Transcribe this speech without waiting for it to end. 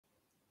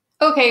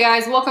Okay,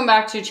 guys, welcome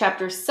back to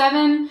chapter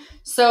 7.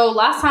 So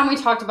last time we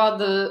talked about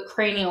the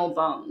cranial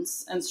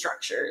bones and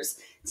structures.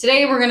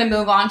 Today we're going to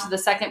move on to the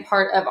second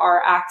part of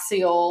our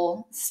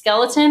axial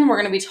skeleton. We're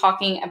going to be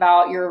talking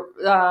about your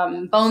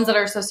bones that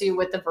are associated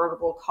with the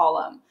vertebral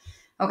column.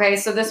 Okay,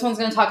 so this one's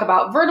going to talk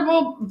about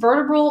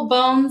vertebral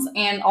bones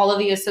and all of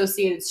the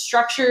associated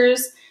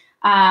structures.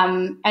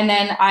 And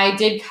then I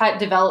did cut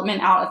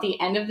development out at the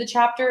end of the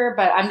chapter,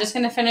 but I'm just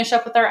going to finish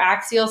up with our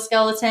axial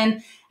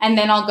skeleton. And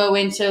then I'll go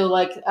into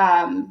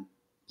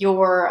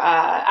your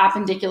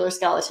appendicular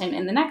skeleton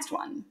in the next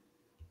one.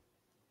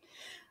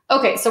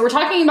 Okay, so we're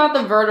talking about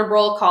the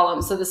vertebral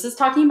column. So this is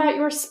talking about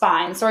your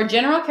spine. So our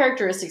general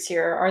characteristics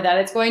here are that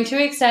it's going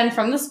to extend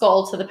from the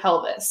skull to the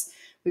pelvis.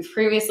 We've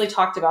previously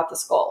talked about the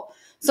skull.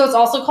 So it's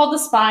also called the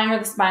spine or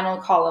the spinal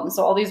column.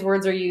 So all these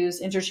words are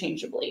used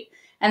interchangeably.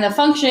 And the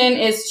function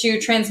is to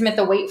transmit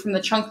the weight from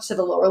the trunk to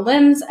the lower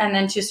limbs and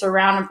then to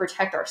surround and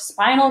protect our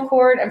spinal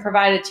cord and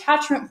provide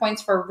attachment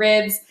points for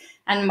ribs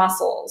and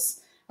muscles.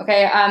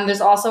 Okay,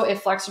 there's also a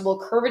flexible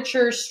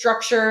curvature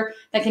structure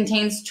that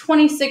contains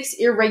 26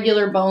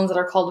 irregular bones that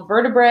are called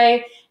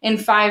vertebrae in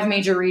 5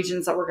 major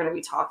regions that we're going to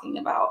be talking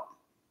about.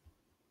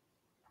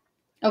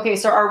 Okay,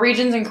 so our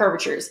regions and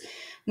curvatures.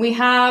 We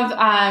have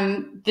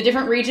the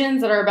different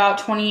regions that are about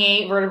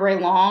 28 vertebrae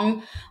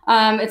long.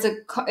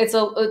 It's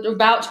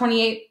about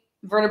 28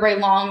 vertebrae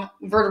long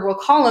vertebral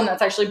column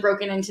that's actually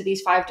broken into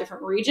these 5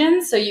 different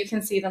regions. So you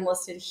can see them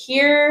listed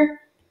here.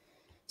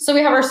 So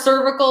we have our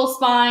cervical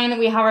spine,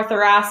 we have our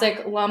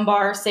thoracic,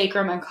 lumbar,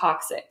 sacrum, and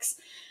coccyx.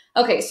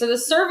 Okay, so the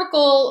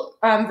cervical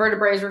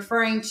vertebrae is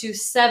referring to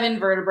 7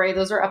 vertebrae.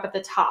 Those are up at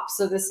the top.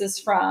 So this is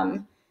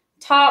from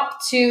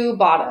top to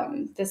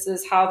bottom. This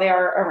is how they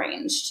are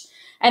arranged.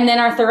 And then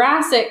our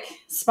thoracic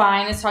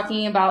spine is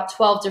talking about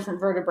 12 different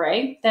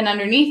vertebrae. Then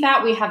underneath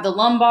that, we have the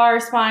lumbar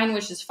spine,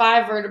 which is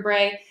 5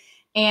 vertebrae.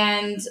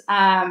 And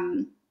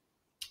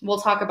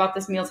we'll talk about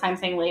this mealtime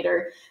thing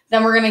later.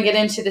 Then we're going to get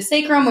into the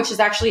sacrum, which is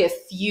actually a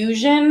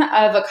fusion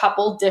of a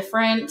couple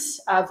different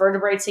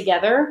vertebrae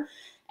together.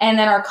 And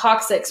then our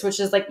coccyx, which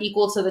is like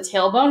equal to the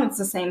tailbone. It's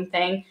the same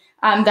thing.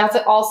 That's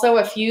also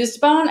a fused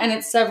bone, and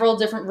it's several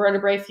different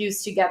vertebrae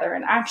fused together.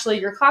 And actually,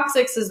 your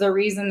coccyx is the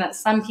reason that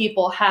some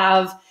people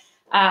have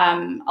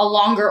a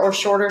longer or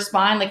shorter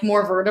spine, like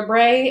more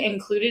vertebrae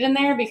included in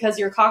there, because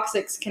your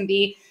coccyx can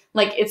be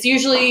like, it's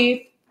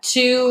usually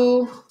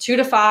two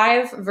to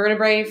 5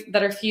 vertebrae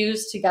that are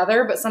fused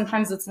together, but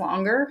sometimes it's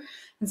longer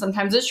and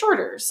sometimes it's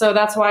shorter. So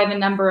that's why the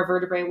number of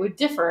vertebrae would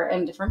differ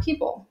in different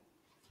people.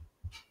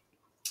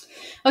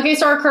 Okay,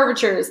 so our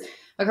curvatures.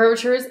 A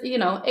curvature is,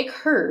 a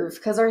curve,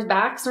 because our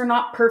backs are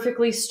not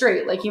perfectly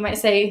straight. Like you might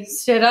say,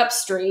 sit up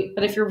straight,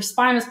 but if your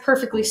spine is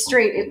perfectly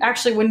straight, it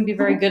actually wouldn't be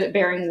very good at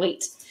bearing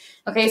weight.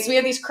 Okay, so we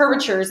have these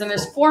curvatures, and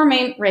there's 4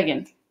 main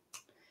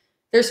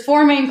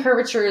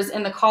curvatures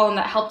in the column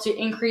that help to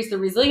increase the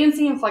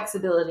resiliency and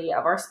flexibility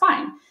of our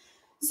spine.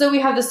 So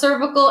we have the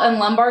cervical and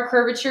lumbar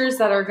curvatures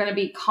that are going to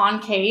be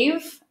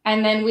concave,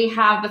 and then we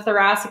have the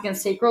thoracic and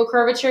sacral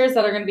curvatures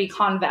that are going to be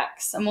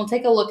convex, and we'll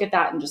take a look at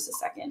that in just a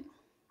second.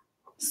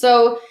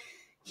 So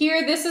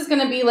here, this is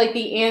going to be like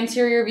the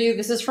anterior view.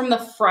 This is from the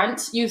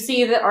front. You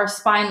see that our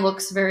spine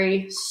looks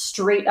very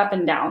straight up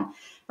and down,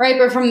 right?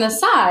 But from the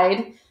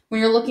side, when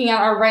you're looking at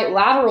our right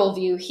lateral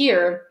view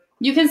here,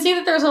 you can see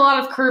that there's a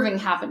lot of curving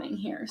happening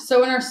here.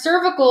 So in our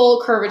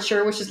cervical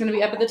curvature, which is going to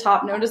be up at the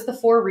top, notice the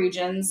 4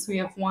 regions. We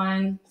have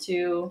 1,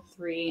 2,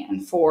 3,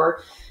 and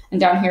 4. And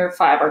down here,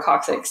 5 are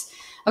coccyx.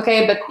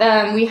 Okay, but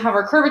then we have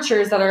our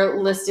curvatures that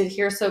are listed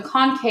here. So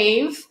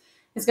concave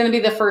is going to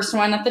be the first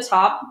one at the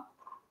top.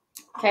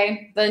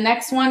 Okay, the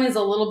next one is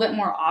a little bit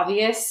more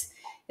obvious.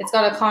 It's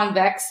got a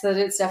convex that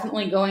it's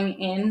definitely going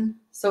in.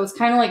 So it's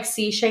kind of like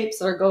C shapes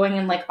that are going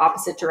in like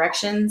opposite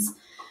directions,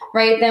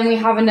 right? Then we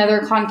have another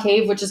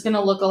concave, which is going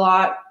to look a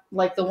lot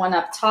like the one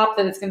up top,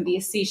 that it's going to be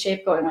a C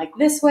shape going like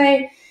this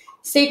way.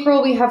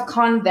 Sacral, we have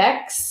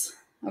convex.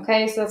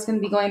 Okay, so that's going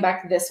to be going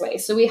back this way.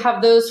 So we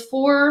have those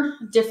 4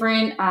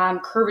 different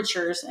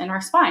curvatures in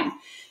our spine.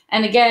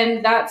 And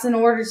again, that's in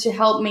order to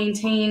help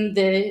maintain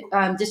the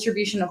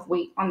distribution of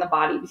weight on the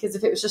body, because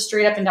if it was just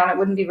straight up and down, it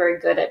wouldn't be very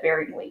good at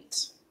bearing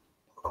weight.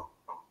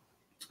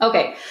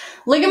 Okay,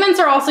 ligaments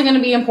are also going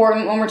to be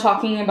important when we're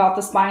talking about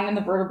the spine and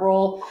the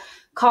vertebral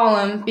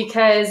column,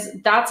 because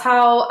that's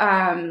how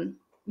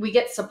we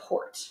get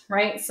support,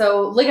 right?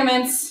 So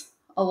ligaments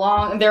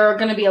they're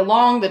going to be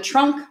along the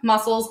trunk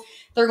muscles.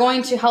 They're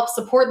going to help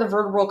support the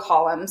vertebral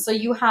column. So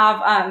you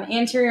have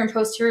anterior and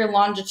posterior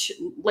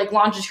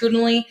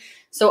longitudinally,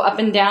 so up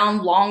and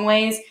down long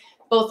ways,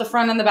 both the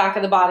front and the back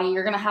of the body.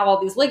 You're going to have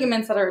all these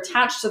ligaments that are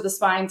attached to the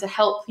spine to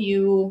help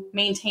you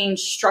maintain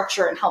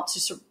structure and help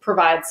to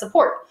provide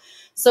support.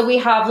 So we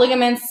have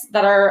ligaments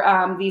that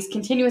are these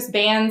continuous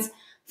bands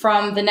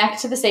from the neck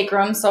to the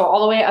sacrum, so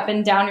all the way up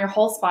and down your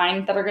whole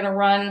spine, that are going to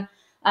run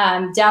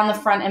down the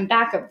front and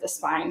back of the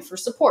spine for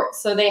support.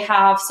 So they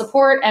have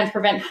support and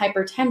prevent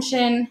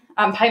hyperextension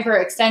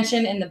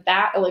in the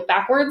back, like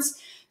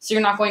backwards. So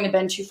you're not going to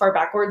bend too far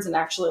backwards and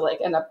actually like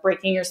end up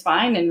breaking your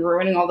spine and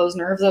ruining all those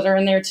nerves that are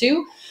in there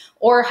too.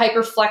 or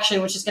hyperflexion,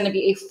 which is going to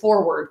be a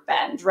forward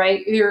bend,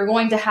 right? You're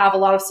going to have a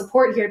lot of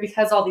support here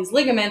because all these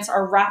ligaments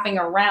are wrapping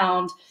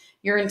around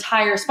your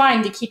entire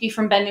spine to keep you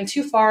from bending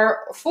too far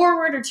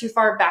forward or too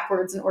far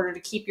backwards in order to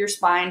keep your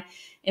spine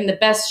in the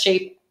best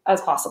shape as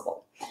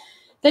possible.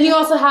 Then you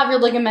also have your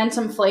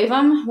ligamentum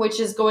flavum, which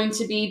is going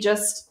to be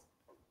just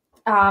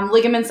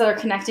ligaments that are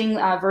connecting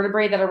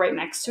vertebrae that are right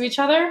next to each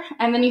other.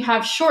 And then you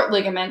have short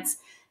ligaments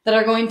that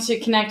are going to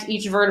connect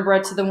each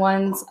vertebra to the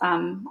ones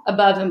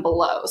above and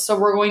below. So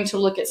we're going to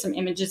look at some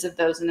images of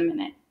those in a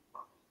minute.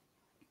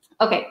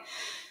 Okay,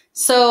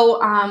 so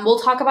we'll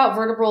talk about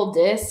vertebral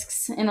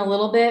discs in a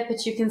little bit,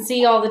 but you can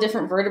see all the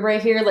different vertebrae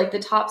here. Like the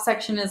top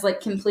section is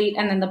like complete,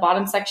 and then the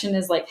bottom section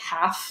is like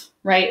half,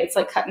 right? It's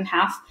like cut in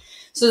half.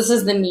 So this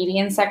is the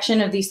median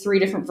section of these 3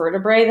 different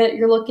vertebrae that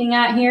you're looking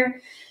at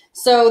here.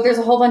 So there's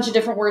a whole bunch of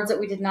different words that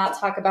we did not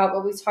talk about,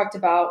 but we talked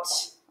about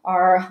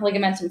our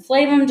ligamentum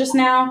flavum just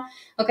now.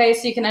 Okay,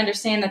 so you can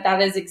understand that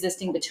that is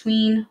existing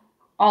between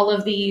all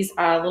of these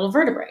little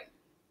vertebrae.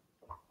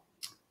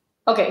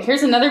 Okay,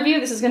 here's another view.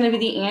 This is going to be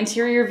the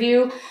anterior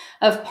view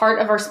of part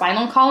of our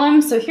spinal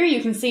column. So here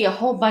you can see a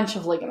whole bunch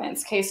of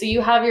ligaments. Okay, so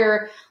you have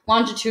your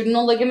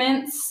longitudinal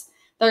ligaments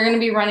that are going to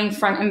be running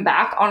front and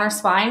back on our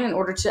spine in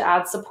order to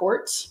add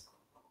support.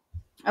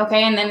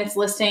 Okay, and then it's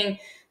listing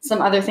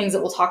some other things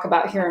that we'll talk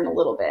about here in a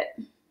little bit.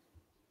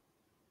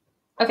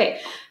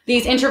 Okay,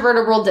 these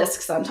intervertebral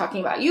discs I'm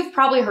talking about. You've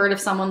probably heard of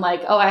someone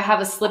like, oh, I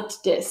have a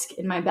slipped disc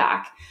in my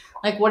back.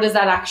 Like, what does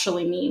that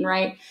actually mean,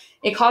 right?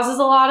 It causes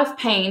a lot of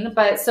pain,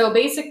 but so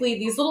basically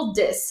these little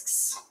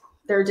discs,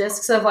 they're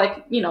discs of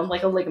like, you know,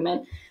 like a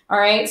ligament, all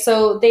right?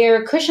 So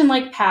they're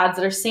cushion-like pads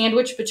that are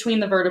sandwiched between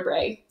the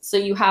vertebrae. So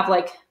you have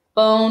like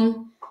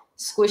bone,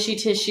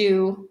 squishy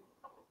tissue,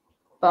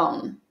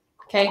 bone.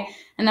 Okay,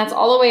 and that's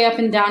all the way up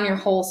and down your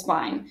whole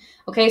spine.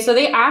 Okay, so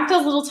they act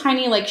as little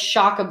tiny like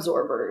shock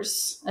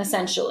absorbers,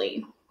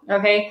 essentially.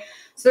 Okay,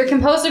 so they're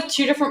composed of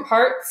 2 different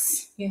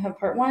parts. You have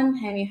part 1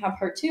 and you have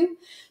part 2.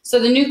 So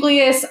the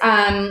nucleus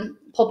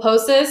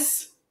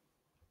pulposus,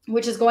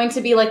 which is going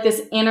to be like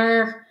this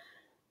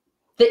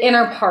the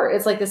inner part.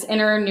 It's like this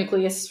inner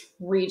nucleus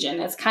region.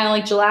 It's kind of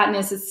like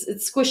gelatinous.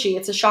 It's squishy.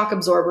 It's a shock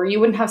absorber. You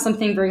wouldn't have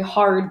something very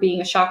hard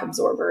being a shock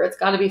absorber. It's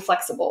got to be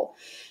flexible.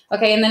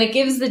 Okay, and then it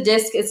gives the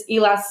disc its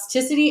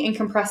elasticity and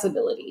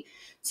compressibility.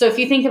 So if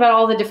you think about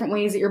all the different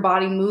ways that your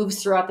body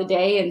moves throughout the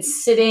day, and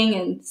sitting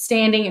and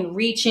standing and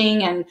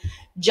reaching and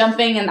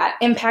jumping and that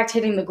impact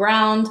hitting the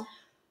ground,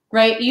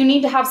 right? You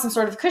need to have some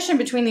sort of cushion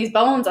between these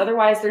bones.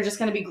 Otherwise, they're just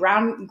going to be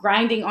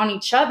grinding on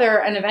each other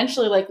and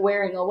eventually like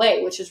wearing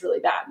away, which is really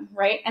bad,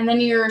 right? And then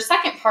your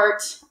second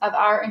part of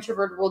our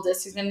intervertebral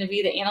disc is going to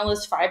be the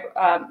annulus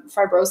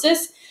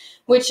fibrosus,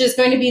 which is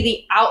going to be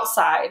the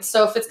outside.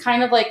 So if it's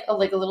kind of like a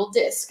little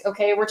disc,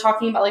 okay, we're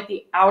talking about like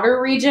the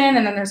outer region,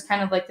 and then there's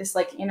kind of like this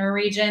like inner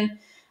region.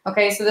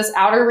 Okay, so this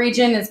outer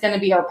region is going to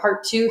be our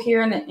part 2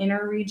 here, and the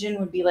inner region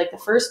would be like the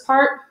first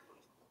part.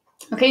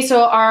 Okay,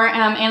 so our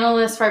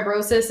annulus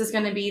fibrosus is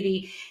going to be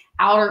the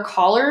outer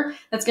collar.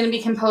 That's going to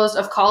be composed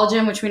of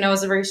collagen, which we know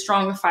is a very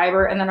strong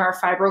fiber, and then our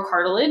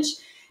fibrocartilage.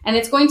 And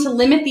it's going to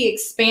limit the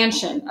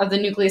expansion of the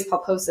nucleus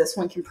pulposus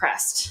when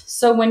compressed.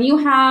 So when you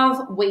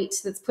have weight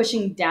that's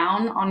pushing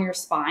down on your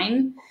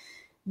spine,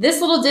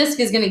 this little disc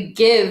is going to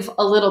give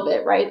a little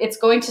bit, right? It's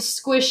going to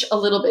squish a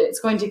little bit.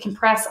 It's going to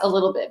compress a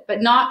little bit,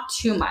 but not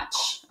too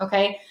much,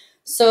 okay?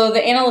 So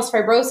the annulus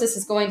fibrosus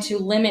is going to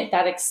limit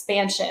that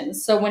expansion.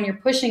 So when you're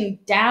pushing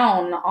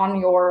down on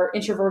your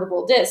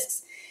intervertebral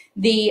discs,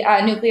 the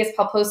nucleus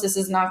pulposus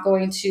is not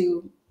going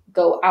to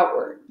go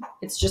outward.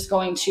 It's just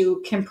going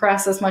to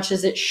compress as much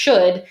as it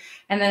should.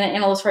 And then the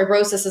annulus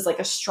fibrosus is like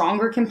a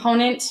stronger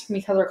component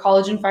because our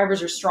collagen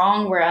fibers are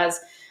strong,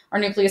 whereas our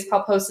nucleus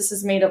pulposus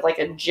is made of like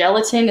a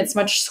gelatin. It's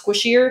much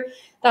squishier.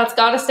 That's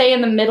got to stay in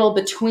the middle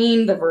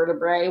between the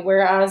vertebrae,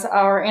 whereas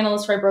our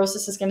annulus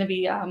fibrosus is going to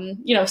be,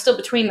 still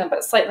between them,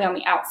 but slightly on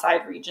the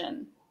outside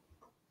region.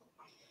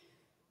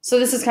 So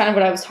this is kind of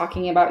what I was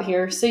talking about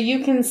here. So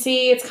you can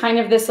see it's kind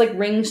of this like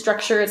ring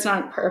structure. It's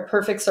not a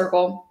perfect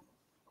circle.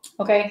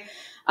 Okay,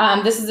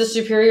 this is the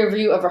superior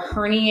view of a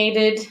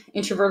herniated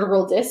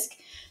intervertebral disc.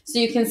 So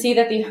you can see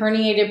that the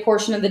herniated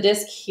portion of the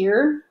disc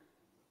here,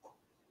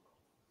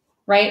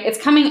 right,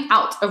 it's coming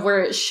out of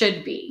where it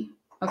should be.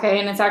 Okay,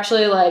 and it's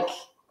actually like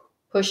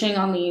pushing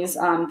on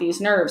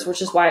these nerves,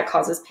 which is why it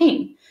causes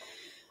pain,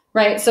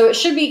 right? So it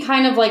should be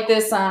kind of like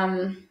this,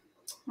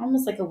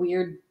 almost like a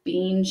weird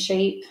bean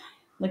shape.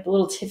 Like a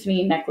little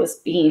Tiffany necklace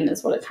bean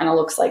is what it kind of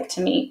looks like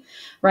to me,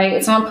 right?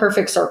 It's not a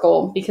perfect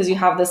circle because you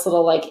have this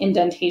little like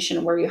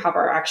indentation where you have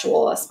our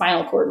actual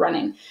spinal cord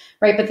running,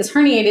 right? But this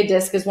herniated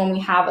disc is when we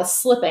have a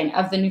slipping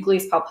of the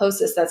nucleus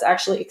pulposus that's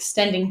actually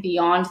extending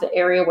beyond the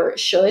area where it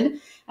should.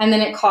 And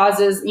then it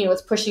causes,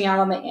 it's pushing out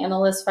on the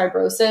annulus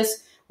fibrosus,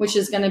 which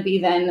is going to be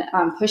then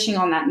pushing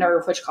on that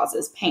nerve, which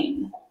causes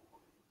pain.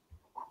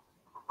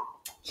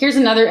 Here's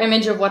another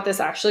image of what this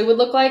actually would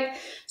look like.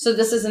 So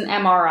this is an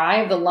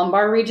MRI of the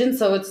lumbar region.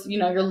 So it's,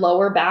 your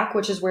lower back,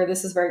 which is where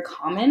this is very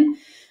common,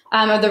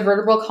 of the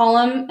vertebral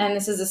column. And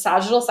this is a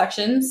sagittal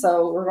section.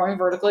 So we're going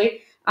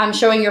vertically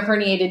showing your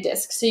herniated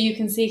disc. So you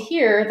can see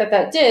here that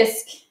that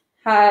disc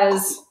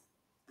has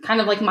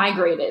kind of like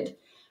migrated,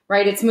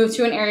 right? It's moved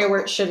to an area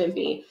where it shouldn't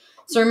be.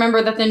 So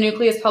remember that the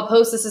nucleus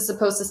pulposus is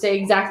supposed to stay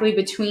exactly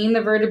between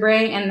the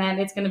vertebrae, and then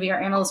it's going to be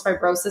our annulus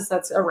fibrosus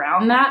that's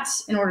around that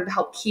in order to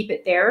help keep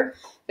it there.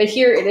 But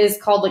here it is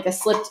called like a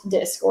slipped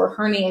disc or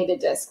herniated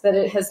disc, that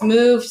it has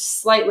moved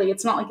slightly.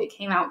 It's not like it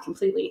came out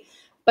completely,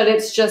 but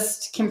it's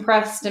just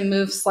compressed and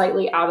moved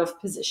slightly out of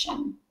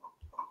position.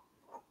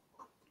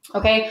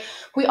 Okay,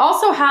 we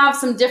also have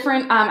some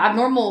different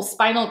abnormal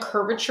spinal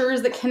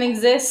curvatures that can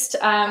exist,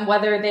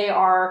 whether they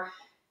are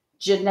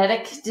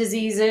genetic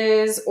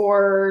diseases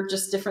or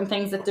just different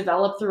things that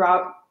develop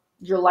throughout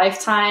your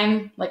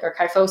lifetime, like our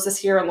kyphosis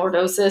here and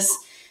lordosis.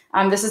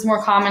 This is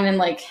more common in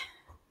like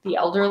the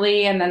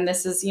elderly. And then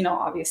this is,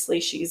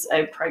 obviously she's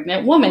a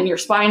pregnant woman. Your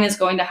spine is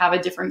going to have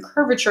a different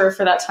curvature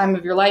for that time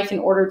of your life in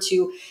order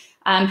to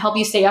help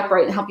you stay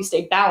upright and help you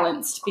stay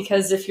balanced.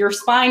 Because if your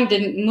spine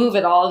didn't move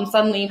at all and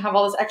suddenly you have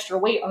all this extra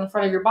weight on the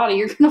front of your body,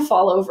 you're going to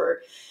fall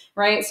over,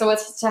 right? So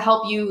it's to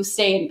help you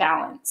stay in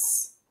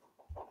balance.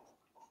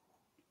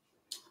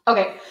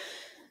 Okay,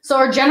 so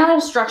our general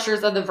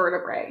structures of the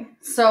vertebrae.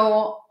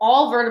 So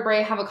all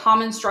vertebrae have a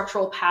common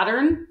structural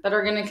pattern that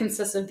are going to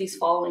consist of these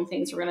following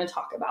things we're going to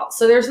talk about.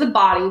 So there's the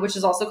body, which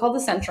is also called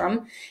the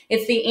centrum.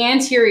 It's the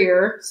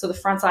anterior, so the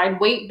front side,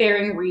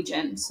 weight-bearing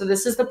region. So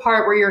this is the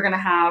part where you're going to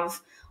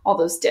have all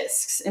those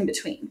discs in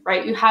between,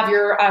 right? You have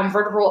your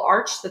vertebral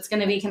arch that's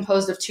going to be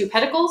composed of two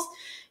pedicles.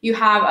 You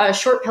have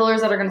short pillars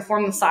that are going to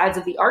form the sides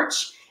of the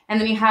arch. And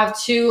then you have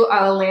two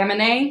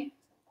laminae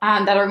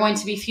that are going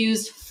to be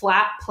fused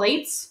flat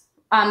plates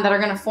that are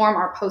going to form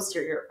our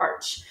posterior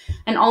arch.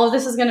 And all of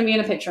this is going to be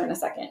in a picture in a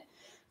second.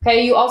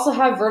 Okay, you also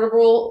have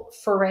vertebral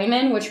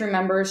foramen, which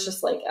remember is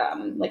just like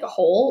a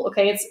hole.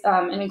 Okay, it's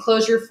an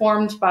enclosure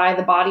formed by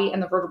the body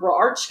and the vertebral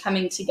arch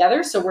coming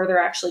together, so where they're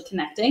actually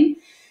connecting.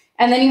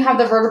 And then you have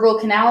the vertebral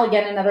canal,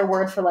 again, another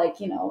word for like,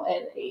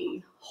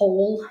 a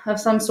hole of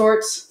some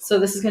sort. So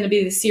this is going to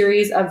be the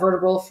series of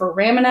vertebral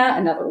foramina,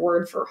 another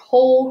word for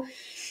hole.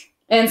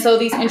 And so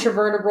these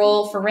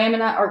intervertebral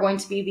foramina are going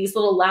to be these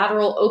little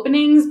lateral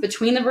openings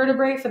between the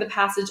vertebrae for the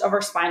passage of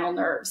our spinal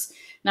nerves.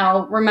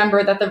 Now,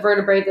 remember that the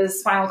vertebrae, the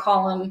spinal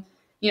column,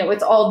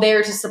 it's all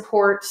there to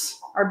support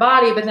our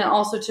body, but then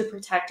also to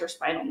protect our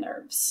spinal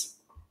nerves.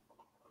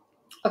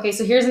 Okay,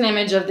 so here's an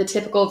image of the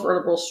typical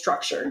vertebral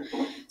structure.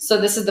 So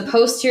this is the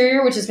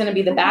posterior, which is going to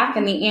be the back,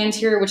 and the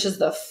anterior, which is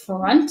the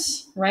front,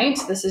 right?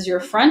 This is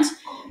your front.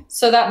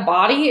 So that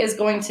body is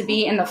going to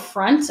be in the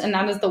front, and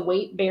that is the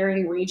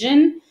weight-bearing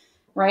region,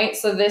 right?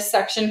 So this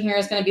section here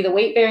is going to be the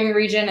weight-bearing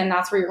region, and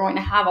that's where you're going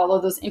to have all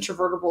of those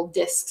intervertebral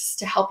discs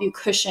to help you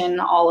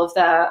cushion all of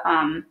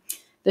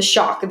the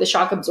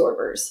shock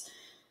absorbers,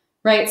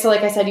 right? So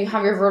like I said, you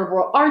have your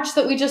vertebral arch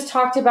that we just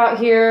talked about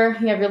here.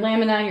 You have your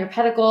lamina, your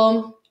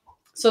pedicle.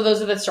 So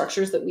those are the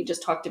structures that we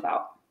just talked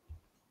about.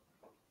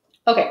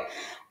 Okay,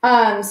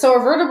 so our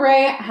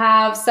vertebrae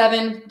have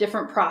 7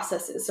 different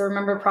processes. So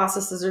remember,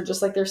 processes are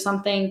just like there's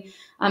something,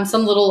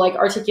 some little like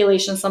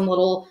articulation, some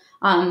little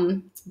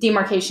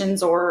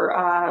demarcations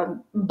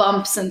or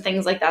bumps and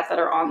things like that that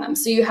are on them.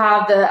 So you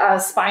have the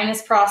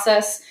spinous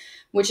process,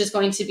 which is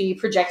going to be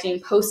projecting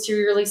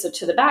posteriorly, so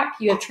to the back.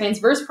 You have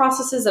transverse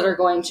processes that are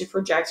going to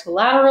project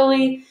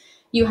laterally.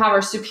 You have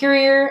our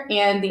superior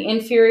and the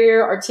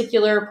inferior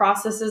articular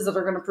processes that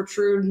are going to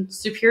protrude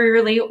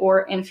superiorly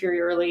or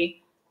inferiorly,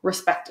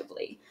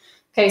 respectively.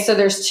 Okay, so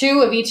there's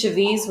 2 of each of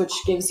these, which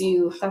gives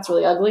you, that's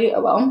really ugly,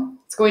 oh well.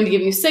 It's going to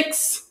give you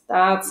 6,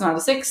 that's not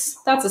a 6,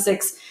 that's a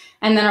 6,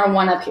 and then our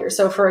 1 up here.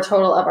 So for a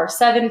total of our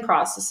 7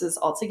 processes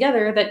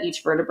altogether that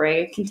each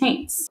vertebrae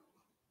contains.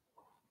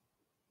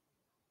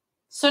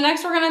 So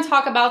next we're going to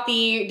talk about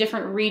the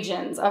different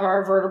regions of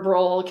our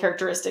vertebral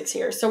characteristics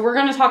here. So we're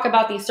going to talk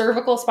about the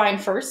cervical spine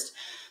first.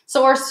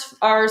 So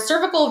our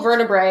cervical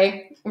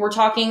vertebrae, we're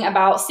talking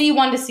about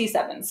C1 to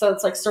C7. So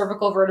it's like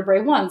cervical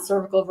vertebrae 1,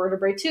 cervical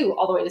vertebrae 2,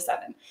 all the way to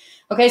 7.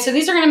 Okay, so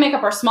these are going to make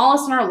up our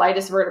smallest and our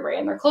lightest vertebrae,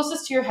 and they're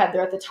closest to your head.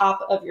 They're at the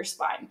top of your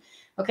spine.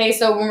 Okay,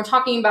 so when we're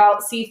talking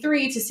about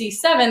C3 to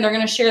C7, they're going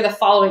to share the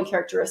following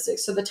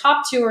characteristics. So the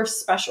top 2 are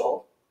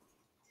special.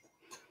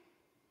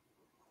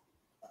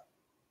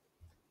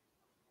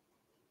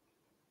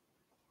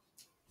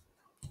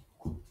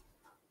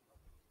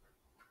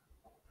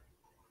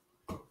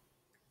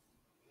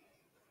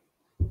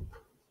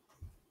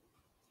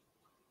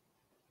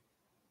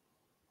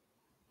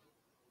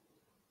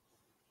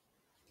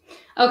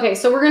 Okay,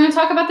 so we're going to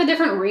talk about the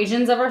different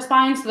regions of our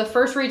spine. So the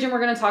first region we're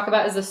going to talk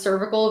about is the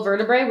cervical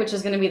vertebrae, which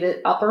is going to be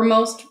the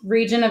uppermost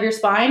region of your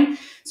spine.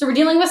 So we're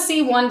dealing with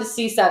C1 to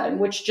C7,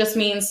 which just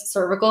means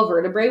cervical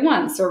vertebrae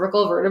 1,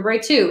 cervical vertebrae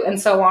 2, and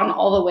so on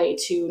all the way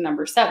to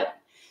number 7.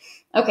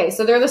 Okay,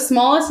 so they're the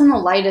smallest and the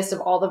lightest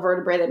of all the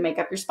vertebrae that make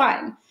up your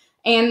spine.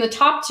 And the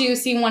top 2,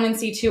 C1 and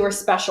C2, are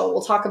special.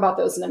 We'll talk about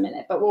those in a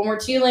minute. But when we're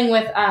dealing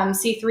with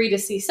C3 to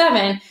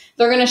C7,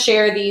 they're going to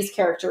share these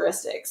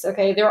characteristics.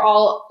 Okay, they're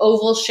all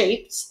oval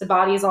shaped. The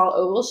body is all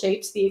oval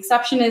shaped. The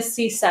exception is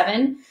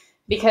C7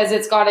 because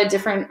it's got a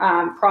different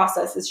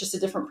process. It's just a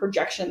different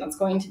projection that's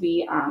going to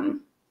be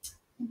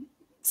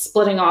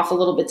splitting off a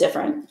little bit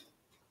different.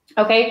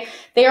 Okay,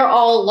 they are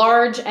all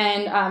large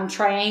and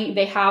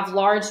they have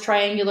large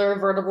triangular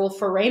vertebral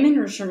foramen,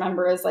 which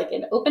remember is like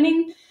an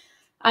opening.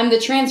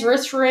 The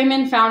transverse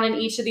foramen found in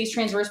each of these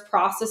transverse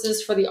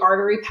processes for the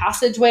artery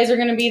passageways are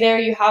going to be there.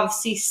 You have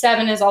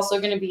C7 is also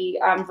going to be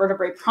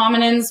vertebrae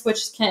prominens,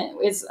 which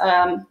is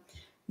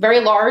very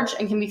large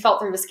and can be felt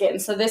through the skin.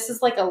 So this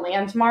is like a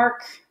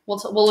landmark.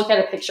 We'll look at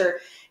a picture.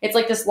 It's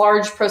like this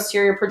large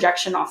posterior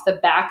projection off the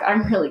back.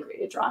 I'm really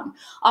great at drawing.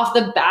 Off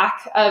the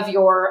back of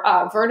your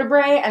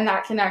vertebrae, and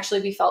that can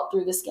actually be felt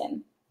through the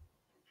skin.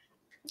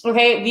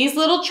 Okay, these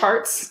little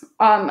charts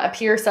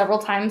appear several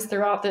times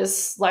throughout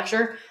this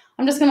lecture.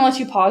 I'm just going to let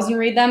you pause and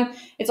read them.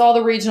 It's all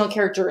the regional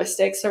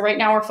characteristics. So right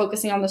now we're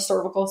focusing on the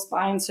cervical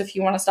spine. So if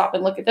you want to stop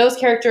and look at those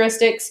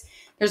characteristics,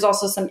 there's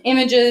also some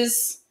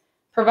images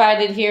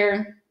provided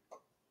here,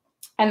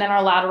 and then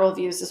our lateral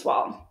views as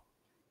well.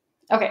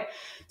 Okay,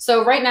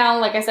 so right now,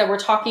 like I said, we're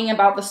talking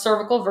about the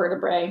cervical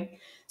vertebrae.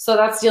 So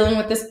that's dealing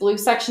with this blue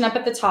section up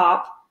at the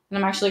top. And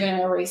I'm actually going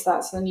to erase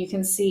that so then you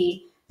can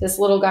see this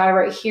little guy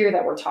right here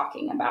that we're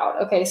talking about.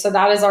 Okay, so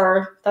that's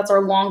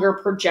our longer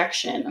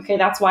projection. Okay,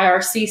 that's why our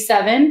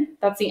C7,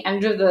 that's the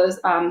end of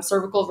the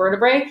cervical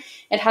vertebrae.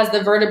 It has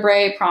the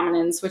vertebrae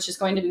prominens, which is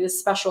going to be this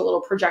special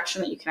little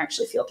projection that you can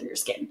actually feel through your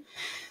skin.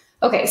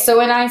 Okay, so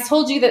when I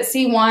told you that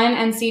C1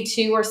 and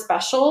C2 are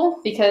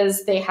special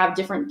because they have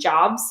different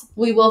jobs,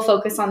 we will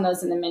focus on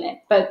those in a minute.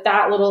 But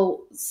that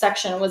little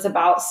section was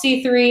about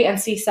C3 and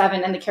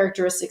C7 and the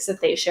characteristics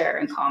that they share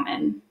in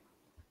common.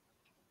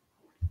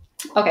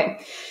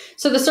 Okay,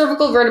 so the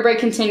cervical vertebrae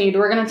continued.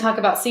 We're going to talk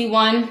about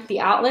C1, the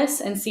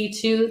atlas, and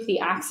C2, the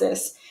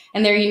axis,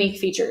 and their unique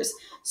features.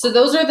 So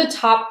those are the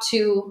top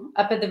two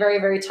up at the very,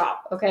 very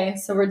top. Okay,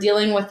 so we're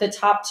dealing with the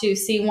top two,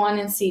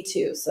 C1 and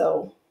C2.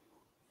 So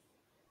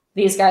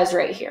these guys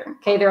right here.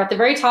 Okay, they're at the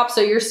very top, so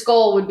your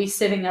skull would be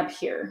sitting up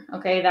here.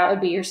 Okay, that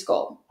would be your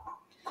skull.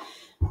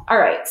 All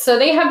right, so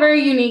they have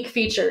very unique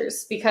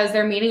features because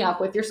they're meeting up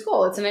with your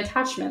skull. It's an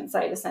attachment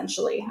site,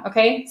 essentially.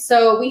 Okay,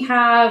 so we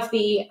have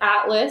the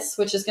atlas,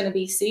 which is going to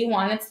be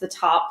C1. It's the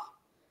top,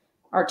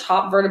 our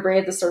top vertebrae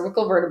of the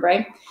cervical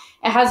vertebrae.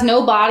 It has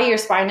no body or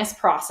spinous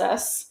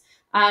process.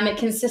 It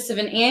consists of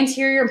an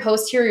anterior and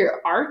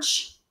posterior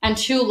arch and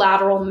two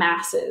lateral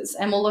masses.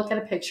 And we'll look at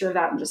a picture of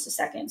that in just a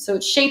second. So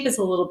its shape is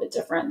a little bit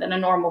different than a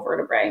normal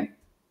vertebrae.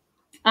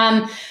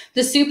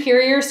 The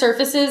superior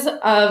surfaces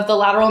of the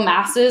lateral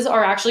masses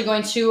are actually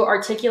going to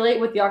articulate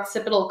with the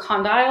occipital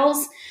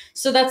condyles.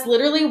 So that's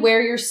literally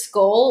where your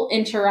skull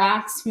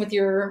interacts with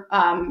your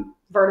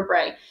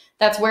vertebrae.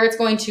 That's where it's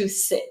going to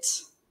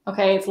sit.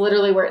 Okay, it's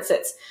literally where it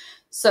sits.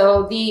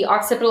 So the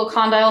occipital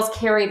condyles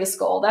carry the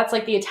skull. That's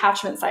like the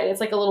attachment site.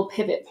 It's like a little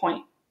pivot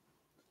point.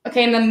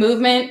 Okay, and the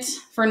movement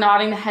for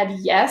nodding the head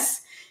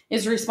yes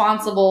is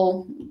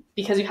responsible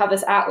because you have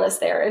this atlas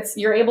there.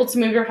 You're able to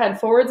move your head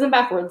forwards and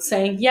backwards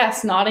saying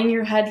yes, nodding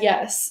your head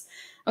yes.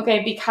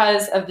 Okay,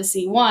 because of the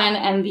C1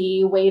 and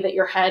the way that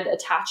your head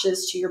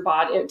attaches to your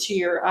body, to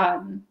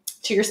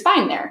your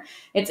spine there.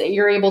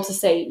 You're able to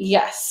say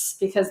yes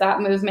because that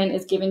movement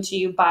is given to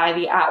you by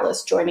the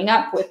atlas joining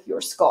up with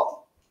your skull.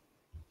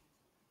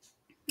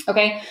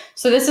 Okay,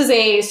 so this is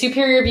a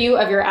superior view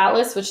of your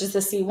atlas, which is the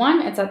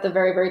C1. It's at the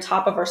very, very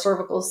top of our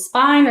cervical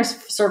spine or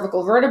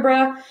cervical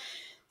vertebra.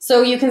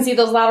 So you can see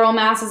those lateral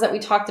masses that we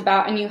talked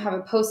about, and you have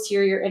a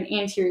posterior and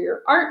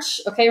anterior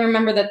arch. Okay,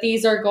 remember that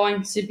these are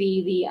going to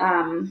be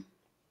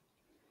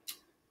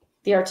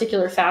the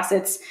articular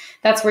facets.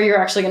 That's where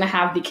you're actually going to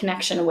have the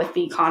connection with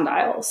the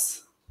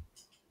condyles.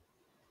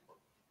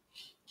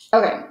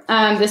 Okay,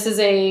 this is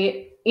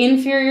a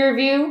inferior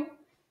view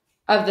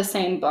of the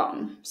same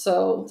bone.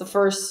 So the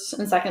first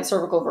and second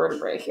cervical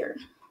vertebrae here.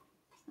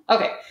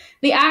 Okay,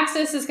 the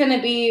axis is going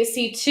to be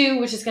C2,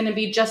 which is going to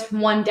be just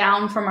one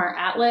down from our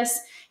atlas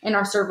in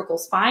our cervical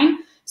spine.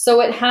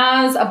 So it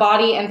has a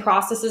body and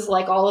processes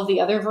like all of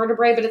the other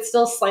vertebrae, but it's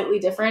still slightly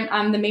different.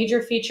 The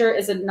major feature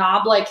is a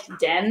knob-like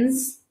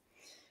dens.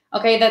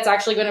 Okay, that's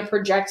actually going to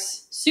project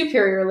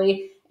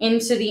superiorly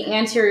into the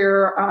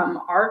anterior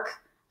arc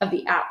of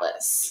the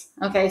atlas.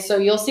 Okay, so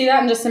you'll see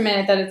that in just a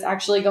minute that it's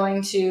actually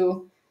going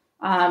to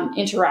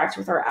interact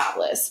with our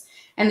atlas.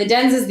 And the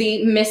dens is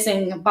the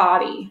missing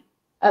body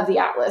of the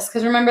atlas,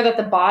 because remember that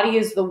the body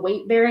is the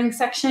weight-bearing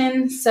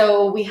section.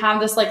 So we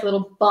have this like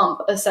little bump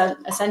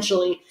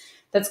essentially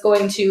that's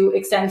going to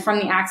extend from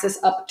the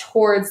axis up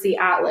towards the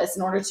atlas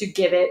in order to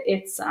give it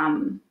its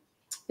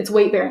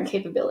weight-bearing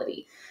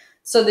capability.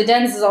 So the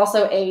dens is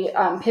also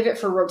a pivot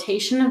for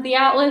rotation of the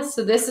atlas.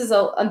 So this is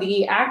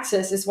the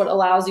axis is what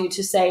allows you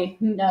to say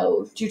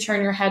no, to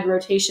turn your head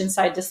rotation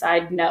side to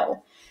side,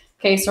 no.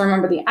 Okay, so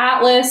remember the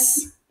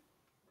atlas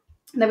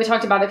that we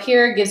talked about up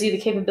here gives you the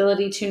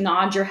capability to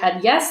nod your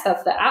head yes,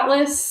 that's the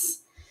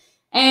atlas.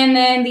 And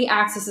then the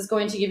axis is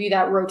going to give you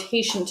that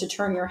rotation to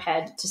turn your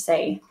head to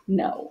say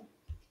no.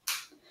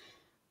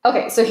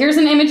 Okay, so here's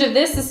an image of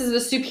this. This is the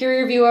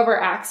superior view of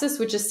our axis,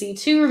 which is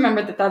C2.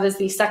 Remember that that is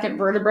the second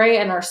vertebrae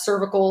and our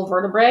cervical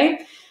vertebrae.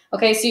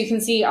 Okay, so you can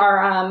see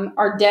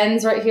our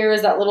dens right here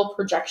is that little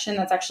projection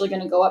that's actually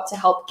going to go up to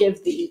help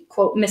give the,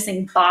 quote,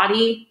 missing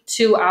body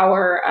to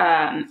our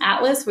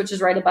atlas, which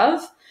is right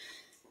above.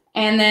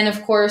 And then,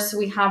 of course,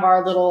 we have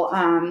our little,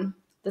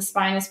 the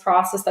spinous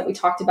process that we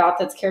talked about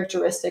that's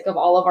characteristic of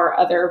all of our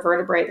other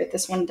vertebrae that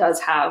this one does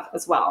have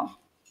as well.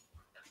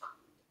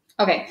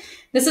 Okay,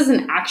 this is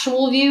an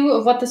actual view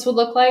of what this would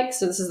look like.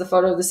 So this is the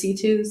photo of the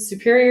C2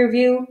 superior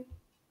view.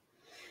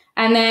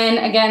 And then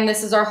again,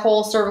 this is our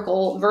whole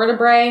cervical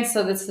vertebrae.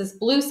 So this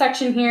blue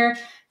section here.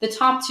 The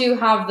top two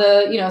have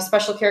the,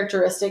 special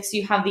characteristics.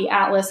 You have the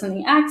atlas and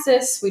the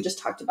axis. We just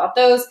talked about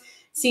those.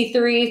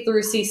 C3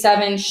 through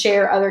C7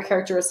 share other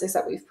characteristics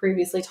that we've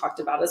previously talked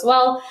about as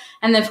well.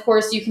 And then, of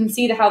course, you can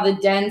see how the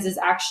dens is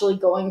actually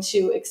going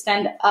to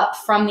extend up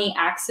from the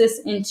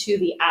axis into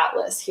the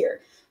atlas here.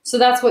 So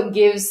that's what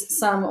gives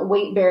some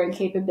weight-bearing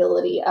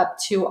capability up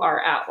to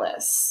our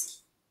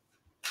atlas.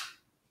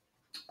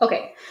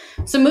 Okay,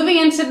 so moving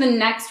into the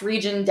next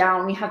region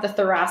down, we have the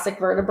thoracic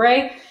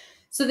vertebrae.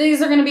 So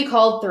these are going to be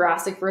called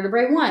thoracic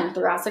vertebrae 1,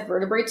 thoracic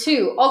vertebrae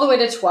 2, all the way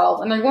to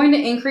 12. And they're going to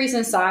increase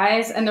in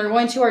size, and they're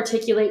going to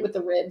articulate with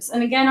the ribs.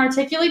 And again,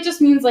 articulate just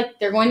means like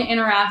they're going to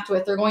interact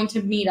with, they're going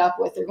to meet up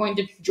with, they're going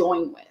to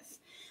join with.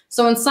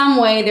 So in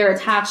some way, they're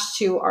attached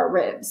to our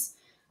ribs.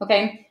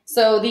 Okay,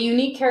 so the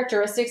unique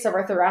characteristics of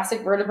our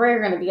thoracic vertebrae are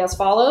going to be as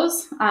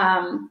follows.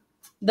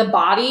 The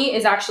body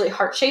is actually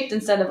heart-shaped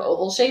instead of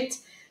oval-shaped.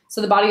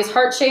 So the body is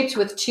heart-shaped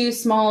with two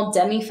small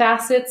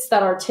demifacets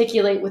that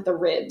articulate with the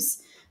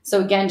ribs. So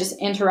again, just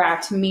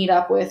interact, meet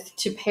up with,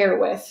 to pair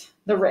with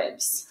the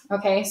ribs.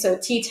 Okay, so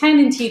T10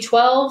 and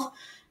T12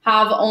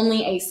 have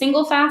only a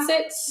single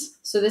facet.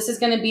 So this is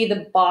going to be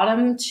the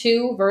bottom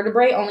two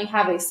vertebrae only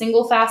have a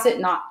single facet,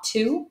 not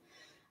two.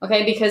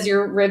 Okay, because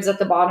your ribs at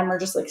the bottom are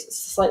just like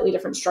slightly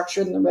different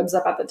structure than the ribs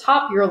up at the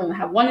top. You're only going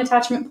to have one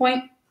attachment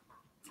point.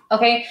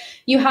 Okay,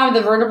 you have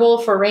the vertebral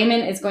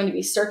foramen is going to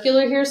be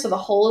circular here, so the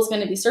hole is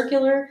going to be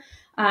circular.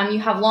 You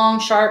have long,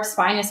 sharp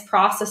spinous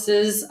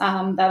processes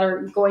that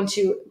are going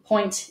to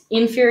point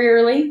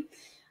inferiorly.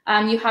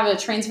 You have a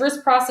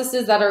transverse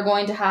processes that are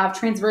going to have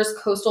transverse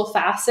costal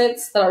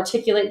facets that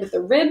articulate with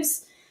the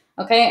ribs.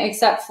 Okay,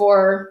 except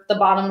for the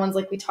bottom ones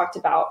like we talked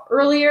about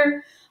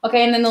earlier.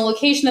 Okay, and then the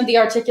location of the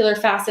articular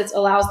facets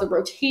allows the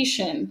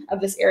rotation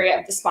of this area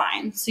of the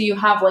spine. So you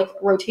have like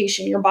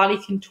rotation, your body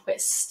can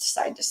twist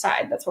side to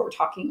side. That's what we're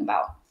talking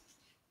about.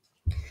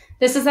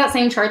 This is that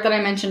same chart that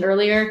I mentioned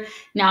earlier.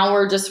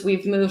 Now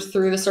we've moved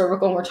through the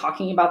cervical and we're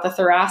talking about the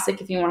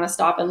thoracic. If you want to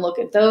stop and look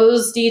at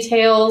those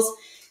details.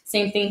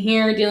 Same thing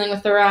here, dealing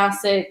with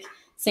thoracic.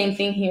 Same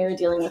thing here,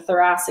 dealing with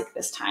thoracic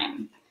this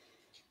time.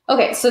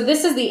 Okay, so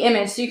this is the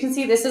image. So you can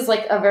see this is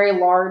like a very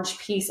large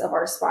piece of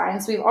our spine.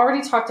 So we've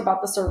already talked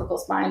about the cervical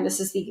spine. This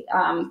is the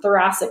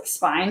thoracic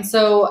spine.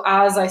 So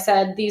as I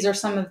said, these are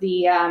some of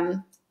the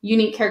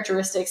unique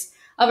characteristics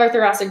of our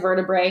thoracic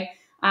vertebrae.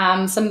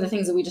 Some of the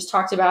things that we just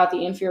talked about,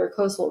 the inferior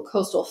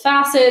costal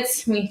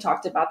facets. We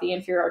talked about the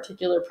inferior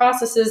articular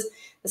processes,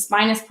 the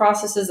spinous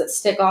processes that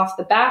stick off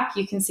the back.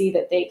 You can see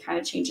that they kind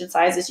of change in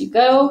size as you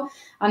go,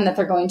 and that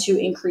they're going to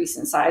increase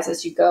in size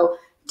as you go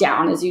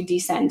down, as you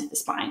descend the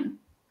spine.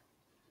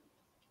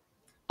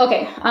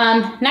 Okay,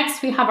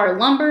 next we have our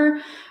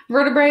lumbar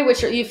vertebrae,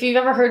 which if you've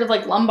ever heard of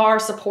like lumbar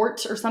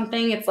support or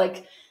something, it's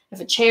like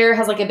if a chair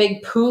has like a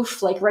big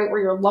poof, like right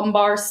where your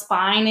lumbar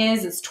spine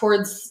is, it's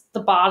towards the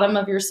bottom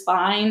of your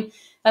spine.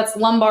 That's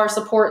lumbar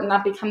support, and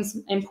that becomes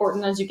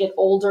important as you get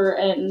older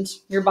and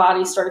your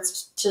body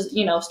starts to,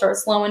 start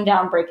slowing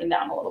down, breaking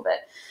down a little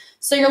bit.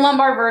 So your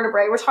lumbar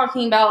vertebrae, we're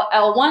talking about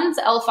L1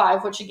 to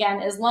L5, which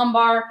again is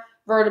lumbar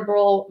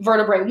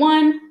vertebrae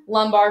 1,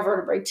 lumbar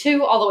vertebrae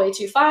 2, all the way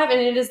to 5,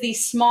 and it is the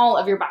small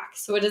of your back.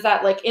 So it is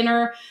that like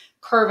inner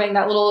curving,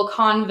 that little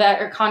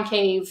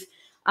concave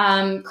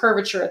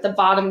curvature at the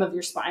bottom of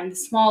your spine, the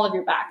small of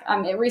your back.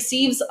 It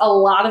receives a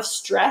lot of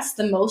stress,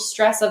 the most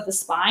stress of the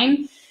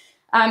spine.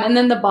 And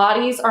then the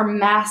bodies are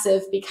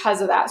massive because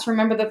of that. So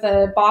remember that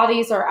the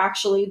bodies are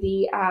actually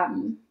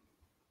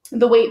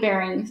the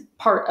weight-bearing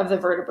part of the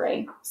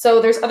vertebrae.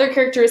 So there's other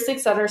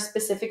characteristics that are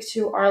specific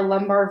to our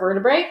lumbar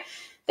vertebrae.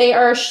 They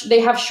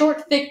have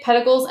short, thick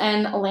pedicles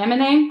and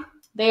laminae.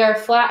 They are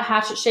flat,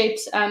 hatchet-shaped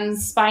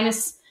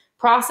spinous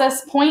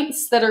process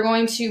points that are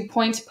going to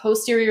point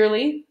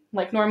posteriorly,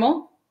 like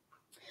normal.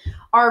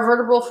 Our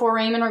vertebral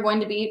foramen are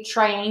going to be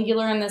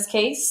triangular in this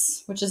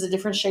case, which is a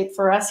different shape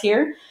for us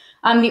here.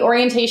 The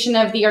orientation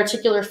of the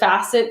articular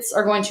facets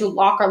are going to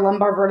lock our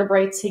lumbar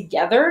vertebrae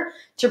together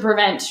to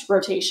prevent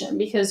rotation,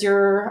 because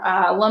your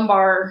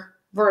lumbar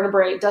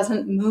vertebrae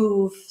doesn't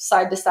move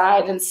side to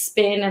side and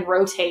spin and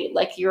rotate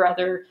like your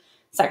other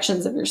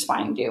sections of your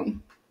spine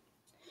do.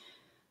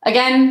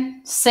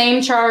 Again,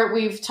 same chart.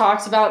 We've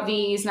talked about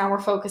these. Now we're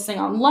focusing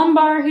on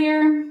lumbar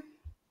here.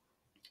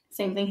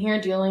 Same thing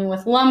here, dealing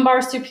with lumbar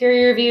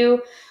superior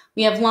view.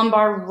 We have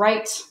lumbar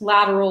right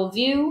lateral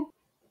view.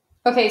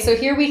 Okay, so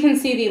here we can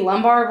see the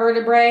lumbar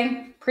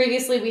vertebrae.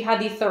 Previously, we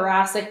had the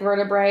thoracic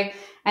vertebrae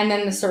and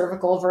then the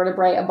cervical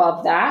vertebrae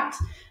above that.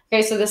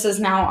 Okay, so this is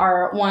now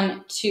our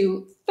 1,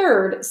 2,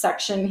 3rd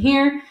section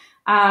here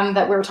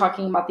that we were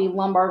talking about the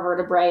lumbar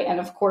vertebrae. And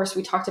of course,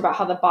 we talked about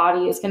how the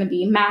body is going to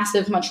be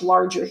massive, much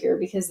larger here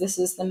because this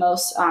is the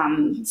most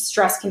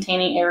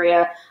stress-containing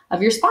area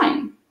of your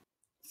spine.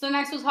 So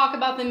next we'll talk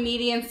about the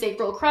median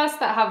sacral crest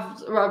that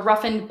have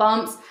roughened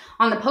bumps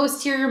on the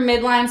posterior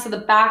midline, so the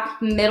back,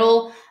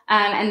 middle,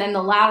 and then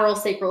the lateral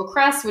sacral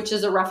crest, which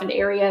is a roughened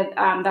area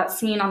that's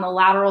seen on the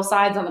lateral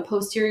sides, on the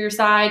posterior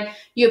side.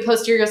 You have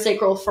posterior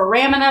sacral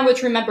foramina,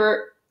 which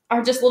remember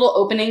are just little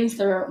openings.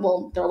 They're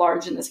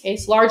large in this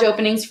case, large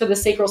openings for the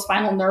sacral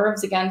spinal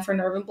nerves, again, for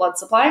nerve and blood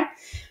supply.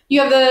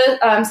 You have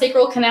the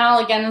sacral canal,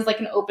 again, is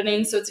like an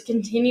opening, so it's a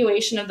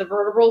continuation of the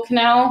vertebral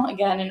canal,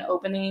 again, an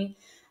opening.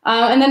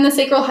 And then the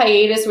sacral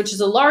hiatus, which is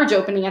a large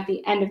opening at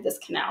the end of this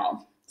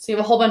canal. So you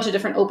have a whole bunch of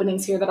different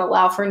openings here that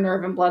allow for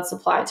nerve and blood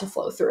supply to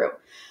flow through.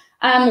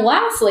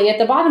 Lastly, at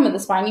the bottom of the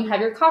spine, you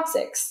have your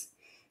coccyx.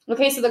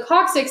 Okay, so the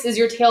coccyx is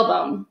your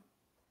tailbone.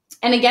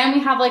 And again, we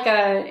have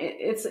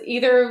it's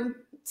either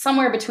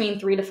somewhere between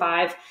 3 to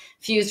 5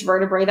 fused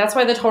vertebrae. That's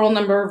why the total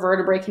number of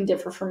vertebrae can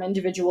differ from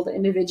individual to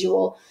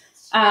individual.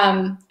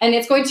 And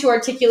it's going to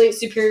articulate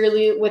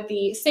superiorly with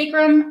the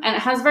sacrum, and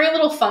it has very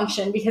little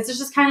function because it's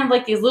just kind of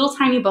like these little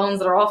tiny bones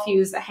that are all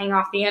fused that hang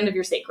off the end of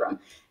your sacrum.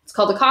 It's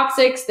called the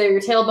coccyx. They're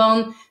your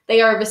tailbone. They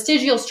are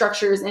vestigial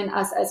structures in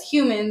us as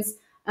humans.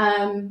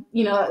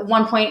 At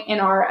one point in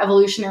our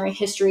evolutionary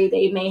history,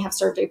 they may have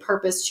served a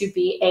purpose to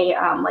be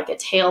like a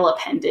tail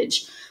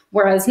appendage,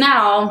 whereas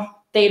now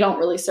they don't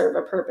really serve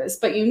a purpose.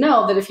 But you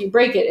know that if you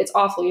break it, it's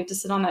awful. You have to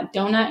sit on that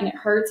donut and it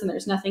hurts and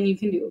there's nothing you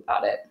can do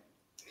about it.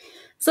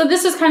 So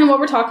this is kind of what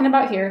we're talking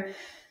about here.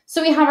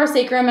 So we have our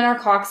sacrum and our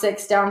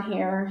coccyx down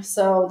here.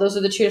 So those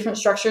are the 2 different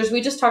structures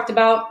we just talked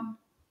about.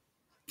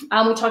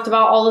 We talked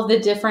about all of the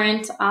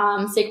different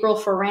sacral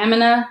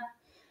foramina,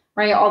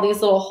 right? All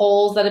these little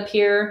holes that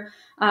appear.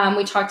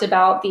 We talked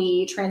about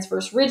the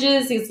transverse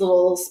ridges, these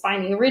little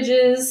spiny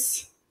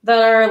ridges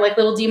that are like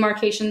little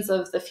demarcations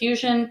of the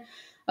fusion.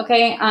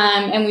 Okay,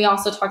 and we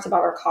also talked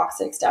about our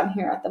coccyx down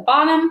here at the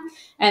bottom.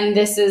 And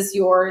this is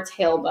your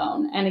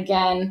tailbone. And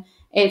again,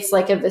 it's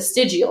like a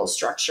vestigial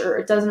structure.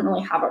 It doesn't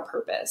really have a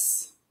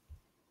purpose.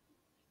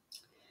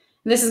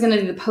 This is going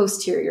to be the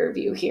posterior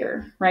view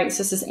here, right?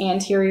 So this is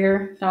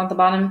anterior down at the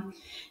bottom.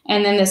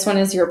 And then this one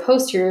is your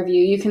posterior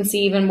view. You can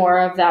see even more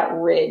of that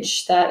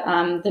ridge, that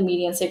the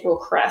median sacral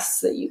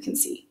crest that you can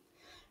see,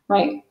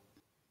 right?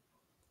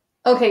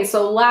 Okay,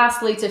 so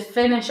lastly, to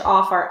finish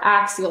off our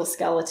axial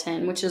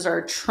skeleton, which is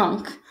our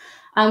trunk,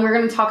 we're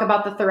going to talk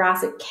about the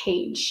thoracic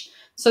cage.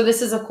 So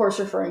this is, of course,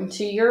 referring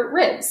to your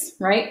ribs,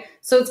 right?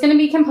 So it's going to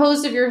be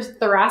composed of your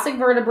thoracic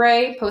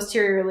vertebrae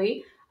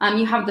posteriorly.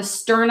 You have the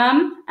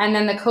sternum and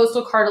then the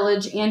costal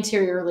cartilage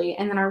anteriorly,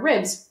 and then our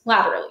ribs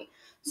laterally.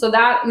 So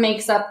that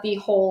makes up the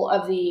whole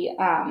of the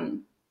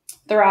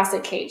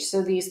thoracic cage.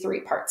 So these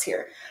 3 parts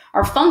here.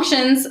 Our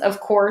functions, of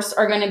course,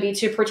 are going to be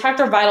to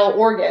protect our vital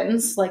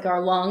organs, like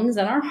our lungs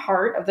and our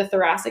heart of the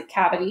thoracic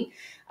cavity.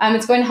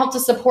 It's going to help to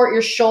support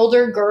your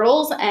shoulder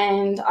girdles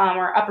and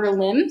our upper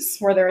limbs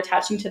where they're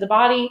attaching to the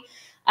body.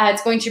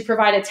 It's going to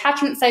provide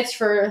attachment sites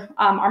for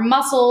our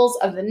muscles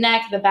of the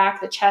neck, the back,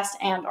 the chest,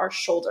 and our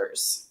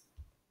shoulders.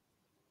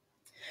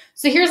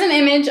 So here's an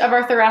image of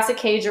our thoracic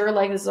cage, or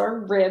like this is our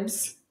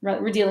ribs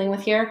we're dealing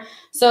with here.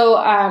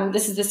 So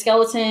this is the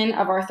skeleton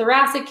of our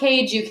thoracic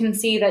cage. You can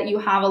see that you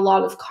have a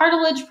lot of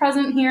cartilage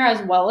present here as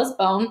well as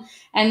bone,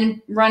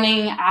 and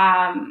running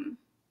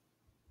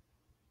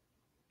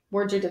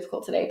words are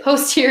difficult today.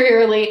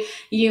 Posteriorly,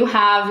 you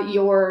have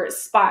your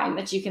spine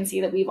that you can see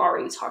that we've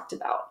already talked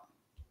about.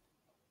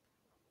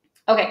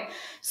 Okay,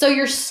 so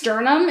your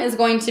sternum is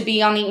going to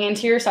be on the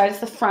anterior side,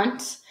 it's the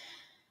front.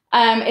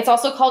 It's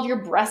also called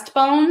your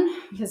breastbone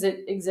because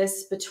it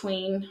exists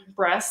between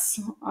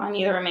breasts on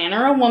either a man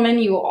or a woman.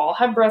 You all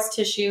have breast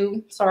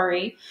tissue,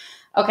 sorry.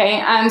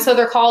 Okay, so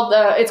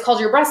it's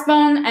called your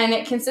breastbone, and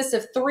it consists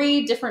of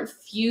 3 different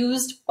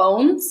fused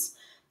bones.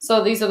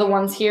 So these are the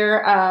ones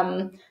here.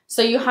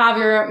 So you have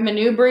your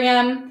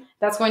manubrium.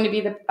 That's going to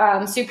be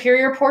the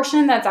superior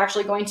portion that's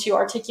actually going to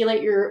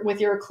articulate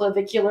with your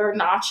clavicular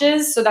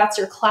notches. So that's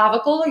your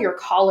clavicle, your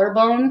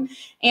collarbone,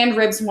 and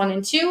ribs 1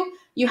 and 2.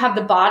 You have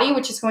the body,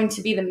 which is going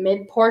to be the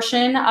mid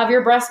portion of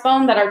your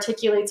breastbone that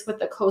articulates with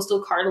the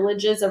costal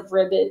cartilages of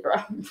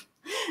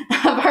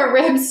our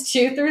ribs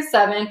 2 through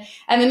 7.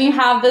 And then you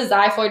have the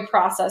xiphoid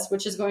process,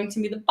 which is going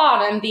to be the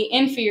bottom, the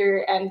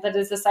inferior end, that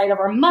is the site of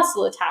our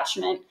muscle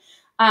attachment.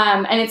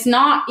 And it's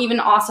not even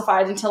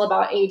ossified until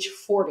about age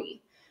 40.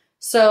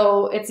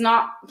 So it's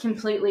not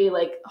completely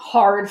like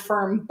hard,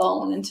 firm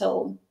bone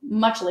until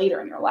much later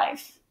in your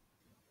life.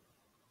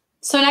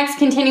 So next,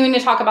 continuing to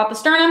talk about the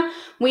sternum,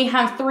 we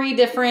have 3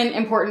 different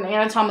important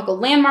anatomical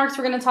landmarks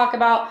we're going to talk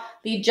about.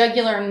 The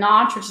jugular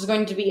notch, which is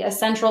going to be a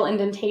central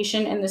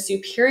indentation in the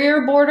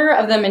superior border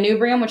of the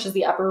manubrium, which is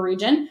the upper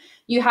region.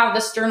 you have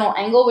the sternal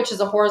angle, which is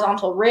a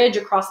horizontal ridge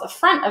across the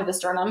front of the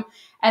sternum,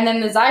 and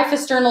then the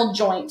xiphosternal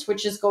joint,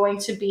 which is going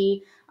to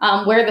be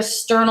where the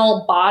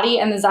sternal body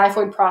and the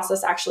xiphoid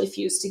process actually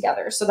fuse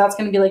together. So that's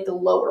going to be like the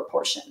lower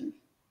portion.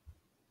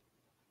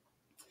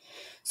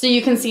 So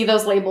you can see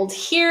those labeled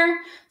here.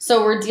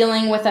 So we're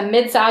dealing with a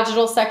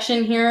mid-sagittal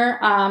section here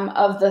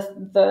of the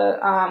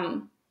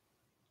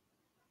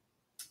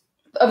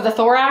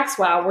thorax.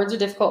 Wow, words are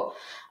difficult.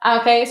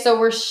 Okay, so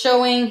we're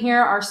showing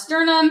here our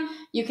sternum.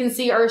 You can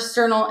see our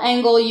sternal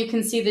angle. You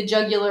can see the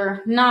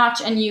jugular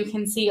notch, and you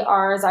can see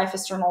our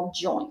xiphosternal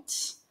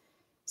joint.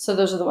 So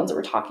those are the ones that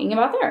we're talking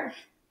about there.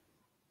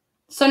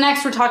 So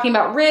next we're talking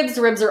about ribs.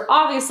 Ribs are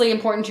obviously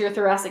important to your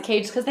thoracic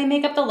cage because they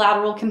make up the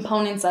lateral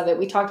components of it.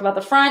 We talked about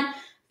the front,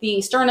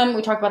 the sternum,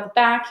 we talked about the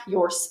back,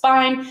 your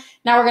spine.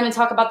 Now we're going to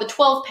talk about the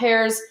 12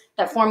 pairs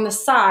that form the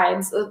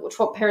sides,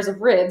 12 pairs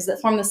of ribs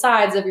that form the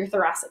sides of your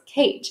thoracic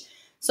cage.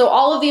 So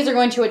all of these are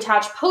going to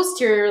attach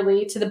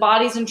posteriorly to the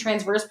bodies and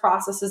transverse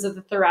processes of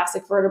the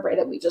thoracic vertebrae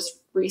that we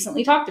just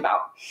recently talked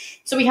about.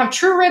 So we have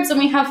true ribs and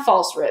we have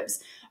false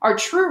ribs. Our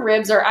true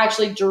ribs are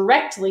actually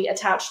directly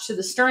attached to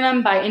the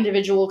sternum by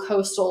individual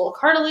costal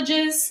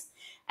cartilages.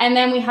 And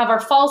then we have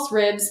our false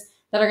ribs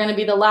that are going to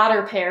be the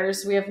latter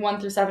pairs. We have 1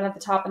 through 7 at the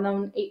top and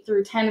then 8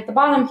 through 10 at the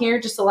bottom here,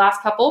 just the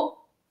last couple,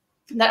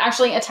 that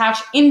actually attach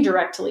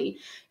indirectly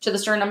to the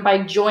sternum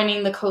by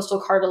joining the costal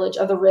cartilage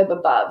of the rib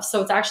above.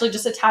 So it's actually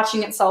just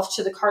attaching itself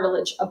to the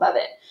cartilage above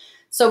it.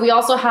 So we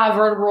also have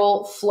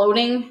vertebral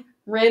floating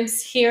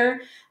ribs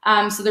here.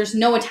 So there's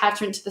no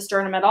attachment to the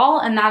sternum at all.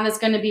 And that is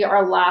going to be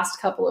our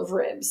last couple of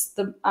ribs,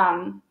 the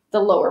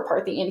lower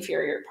part, the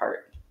inferior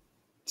part.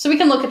 So we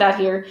can look at that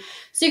here.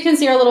 So you can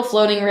see our little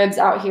floating ribs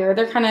out here.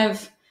 They're kind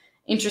of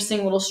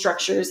interesting little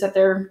structures that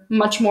they're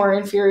much more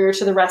inferior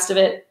to the rest of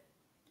it.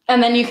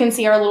 And then you can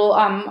see our little,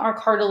 our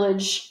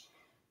cartilage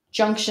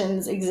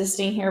junctions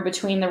existing here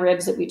between the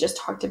ribs that we just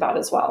talked about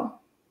as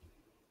well.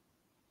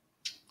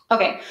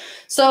 Okay,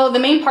 so the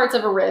main parts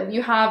of a rib,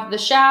 you have the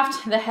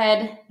shaft, the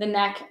head, the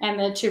neck, and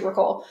the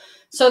tubercle.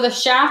 So the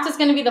shaft is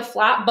going to be the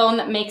flat bone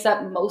that makes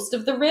up most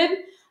of the rib.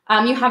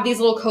 You have these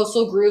little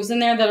costal grooves in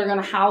there that are going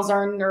to house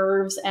our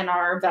nerves and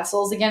our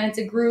vessels. Again, it's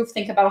a groove.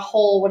 Think about a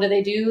hole. What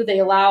do? They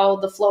allow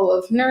the flow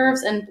of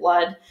nerves and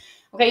blood.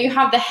 Okay, you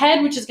have the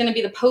head, which is going to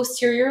be the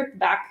posterior,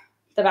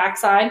 the back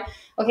side.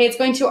 Okay, it's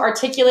going to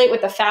articulate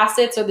with the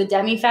facets or the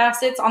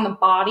demifacets on the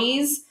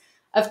bodies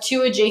of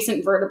 2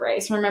 adjacent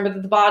vertebrae. So remember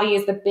that the body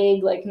is the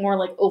big, more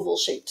like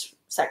oval-shaped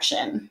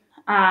section.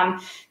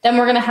 Then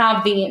we're going to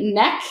have the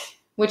neck,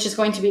 which is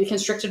going to be the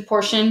constricted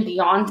portion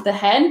beyond the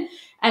head.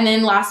 And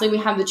then lastly, we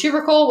have the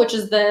tubercle, which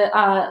is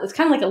it's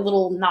kind of like a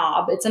little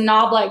knob. It's a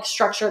knob-like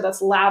structure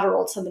that's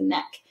lateral to the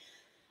neck.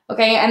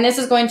 Okay, and this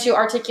is going to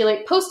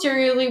articulate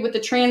posteriorly with the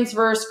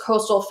transverse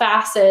costal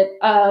facet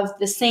of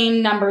the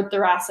same numbered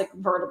thoracic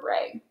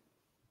vertebrae.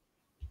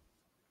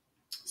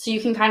 So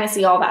you can kind of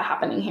see all that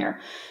happening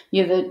here.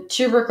 You have the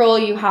tubercle,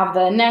 you have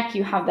the neck,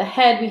 you have the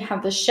head, we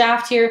have the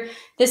shaft here.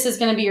 This is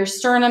going to be your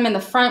sternum in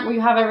the front where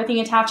you have everything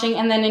attaching,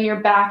 and then in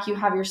your back you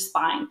have your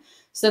spine.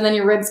 So then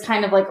your ribs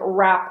kind of like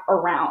wrap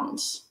around,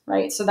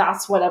 right? So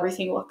that's what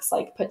everything looks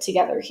like put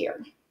together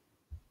here.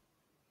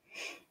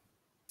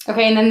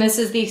 Okay, and then this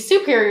is the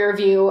superior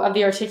view of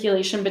the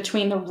articulation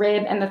between the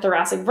rib and the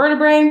thoracic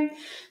vertebrae.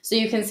 So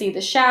you can see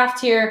the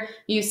shaft here,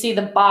 you see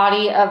the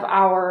body of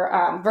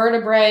our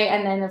vertebrae,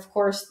 and then of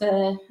course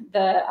the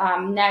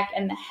neck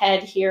and the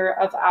head here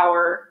of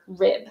our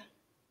rib.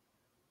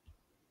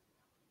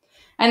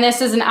 And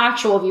this is an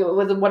actual view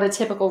of what a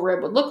typical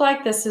rib would look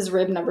like. This is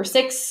rib number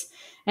 6,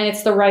 and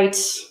it's the right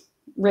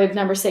rib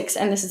number 6,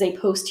 and this is a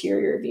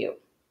posterior view.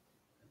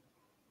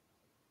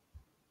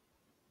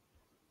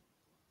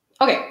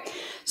 Okay,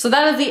 so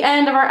that is the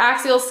end of our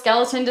axial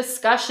skeleton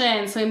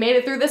discussion. So we made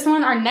it through this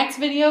one. Our next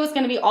video is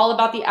going to be all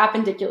about the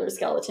appendicular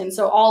skeleton.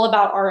 So all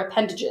about our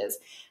appendages,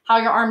 how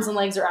your arms and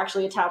legs are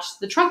actually attached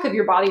to the trunk of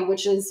your body,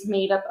 which is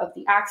made up of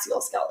the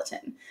axial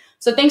skeleton.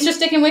 So thanks for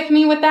sticking with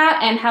me with that,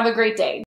 and have a great day.